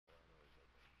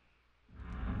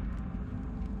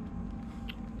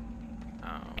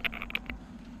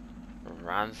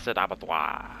Rancid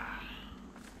abattoir.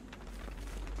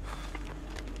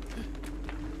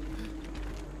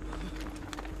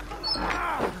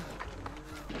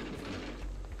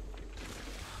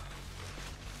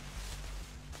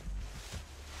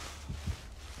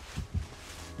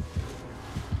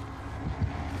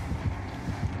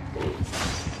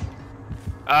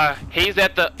 He's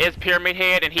at it's Pyramid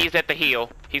Head and he's at the hill.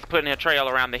 He's putting a trail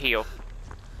around the hill.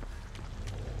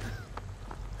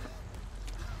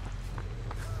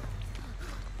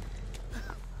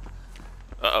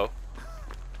 Uh-oh.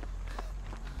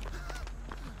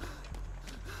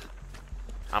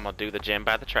 I'm gonna do the gym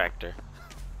by the tractor.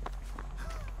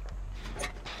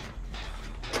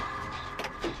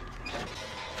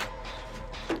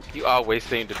 You always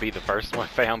seem to be the first one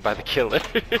found by the killer.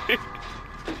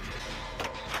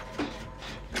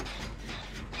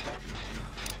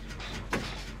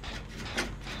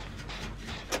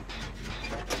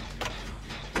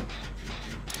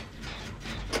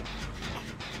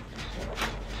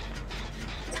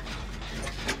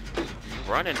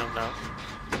 Running him though.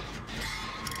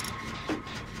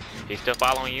 He's still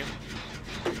following you?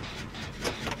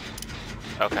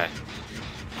 Okay.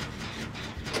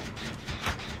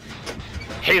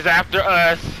 He's after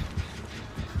us.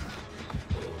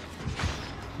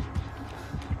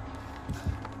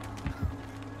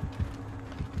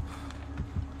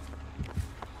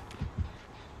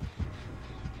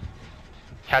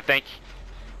 I think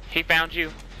he found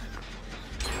you.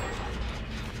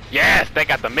 Yes, they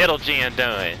got the middle gen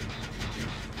done.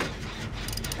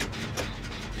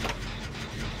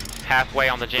 Halfway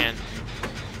on the gen.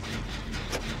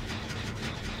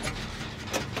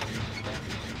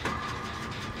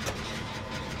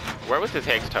 Where was his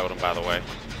hex totem, by the way?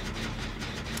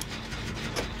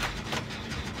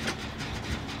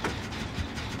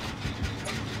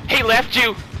 He left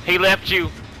you! He left you!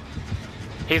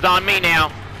 He's on me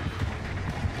now.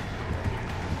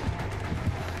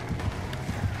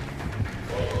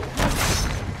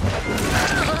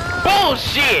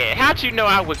 Bullshit! How'd you know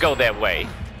I would go that way?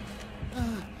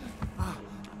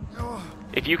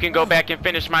 If you can go back and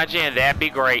finish my gen, that'd be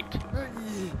great.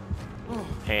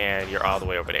 And you're all the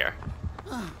way over there.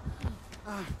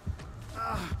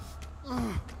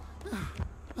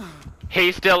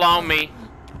 He's still on me.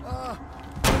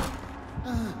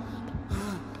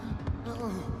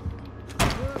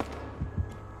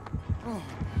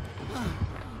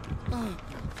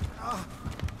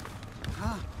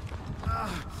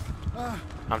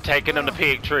 I'm taking him to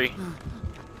Pig Tree.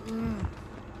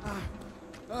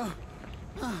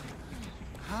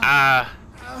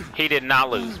 He did not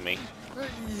lose me.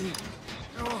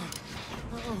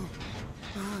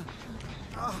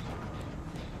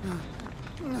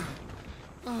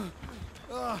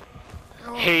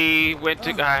 He went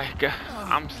to...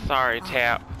 I'm sorry,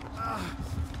 Tap.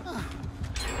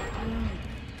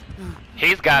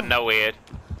 He's got no id.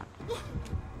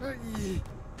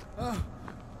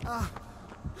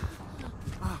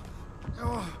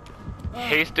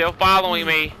 He's still following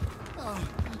me.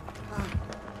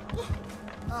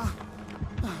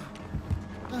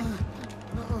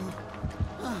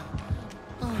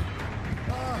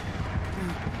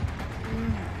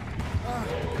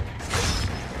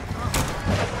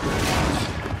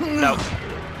 No.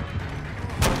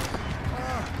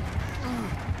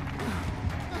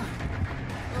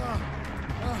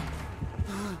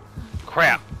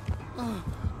 Crap.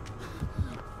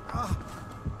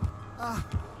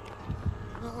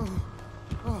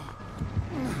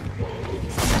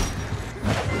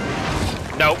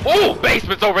 No. Ooh,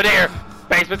 basement's over there.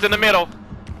 Basement's in the middle.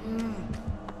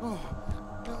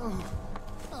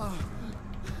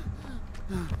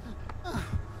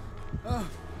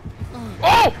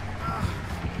 Oh!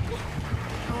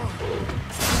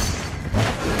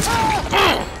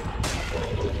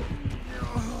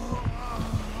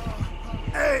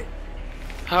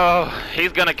 Oh,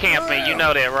 he's gonna camp me, you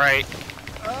know that, right?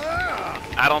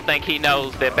 I don't think he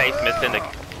knows that basement's in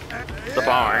the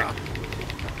barn.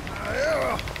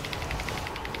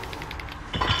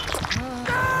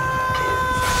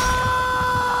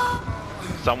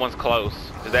 Someone's close.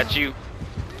 Is that you?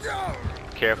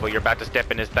 Careful, you're about to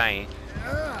step in this thing.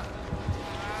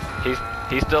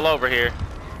 He's still over here.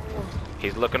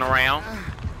 He's looking around.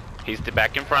 He's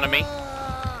back in front of me.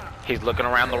 He's looking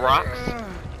around the rocks.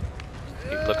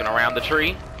 He's looking around the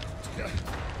tree.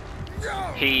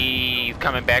 He's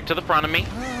coming back to the front of me.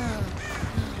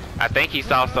 I think he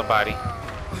saw somebody.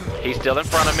 He's still in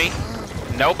front of me.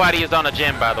 Nobody is on a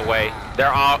gym, by the way.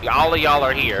 They're all of y'all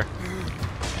are here.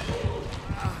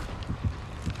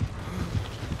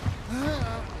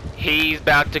 He's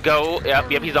about to go.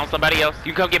 Yep, he's on somebody else.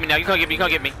 You come get me now. You come get me. You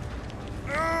come get me.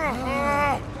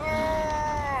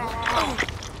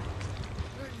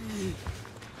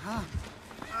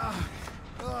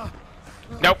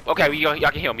 Nope. Okay, y'all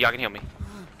can heal me. Y'all can heal me.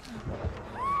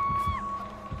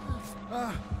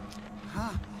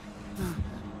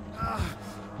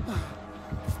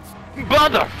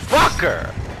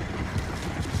 Motherfucker!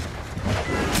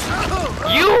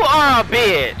 You are a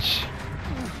bitch!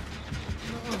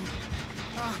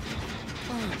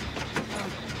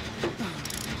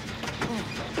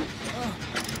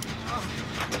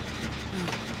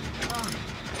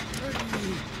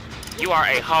 You are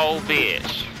a whole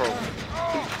bitch.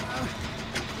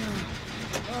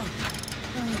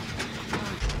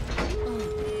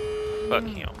 Fuck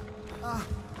him.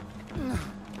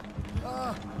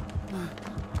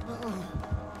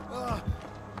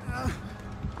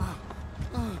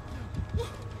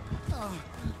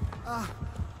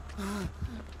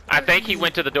 I think he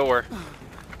went to the door.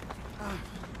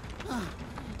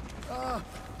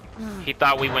 He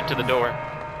thought we went to the door.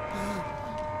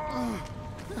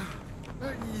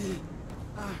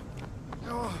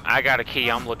 I got a key.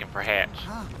 I'm looking for Hatch.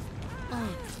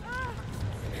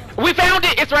 We found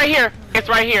it! It's right here! It's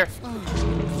right here!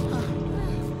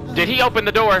 Did he open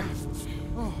the door?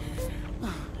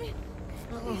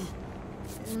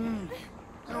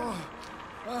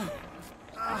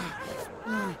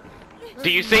 Do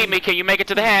you see me? Can you make it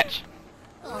to the hatch?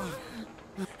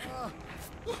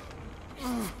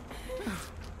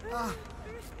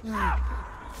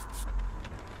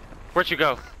 Where'd you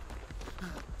go?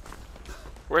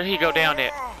 Where'd he go down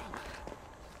at?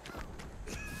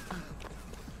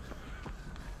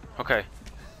 Okay.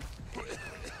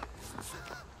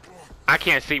 I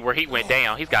can't see where he went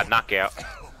down. He's got knockout.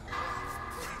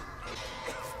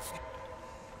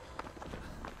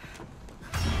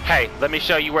 Hey, let me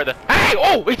show you where the... Hey!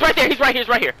 Oh! He's right there! He's right here! He's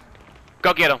right here!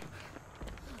 Go get him.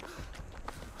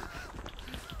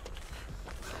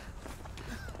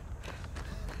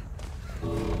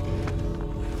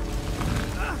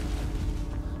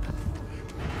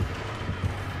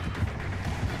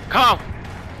 Come on!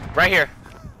 Right here.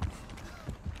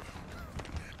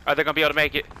 Are they gonna be able to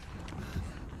make it?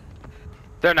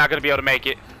 They're not gonna be able to make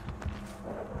it.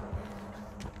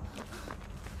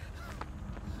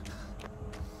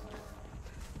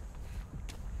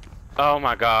 Oh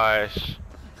my gosh.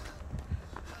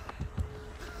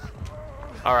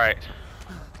 All right.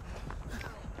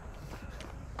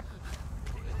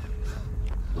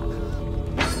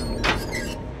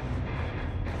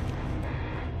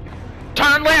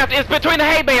 Turn left. It's between the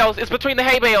hay bales. It's between the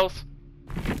hay bales.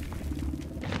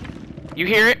 You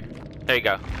hear it? There you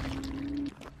go.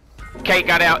 Kate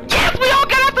got out. Yes, we all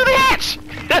got out through the hatch.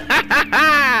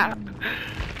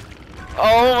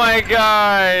 Oh my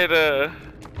god.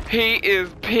 He is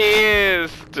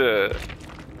pissed.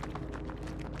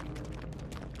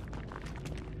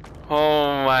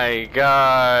 Oh my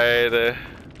god.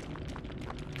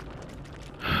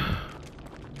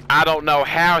 I don't know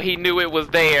how he knew it was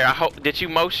there. I hope, did you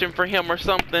motion for him or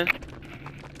something?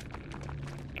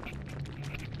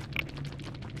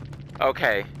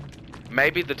 Okay.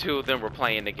 Maybe the two of them were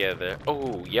playing together.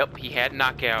 Oh, yep, he had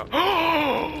knockout.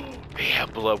 Oh, he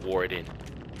had blood warden.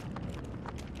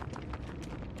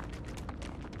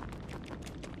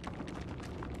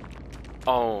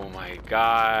 Oh my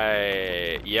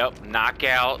god. Yep,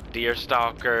 knockout, deer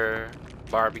stalker,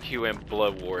 barbecue, and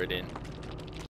blood warden.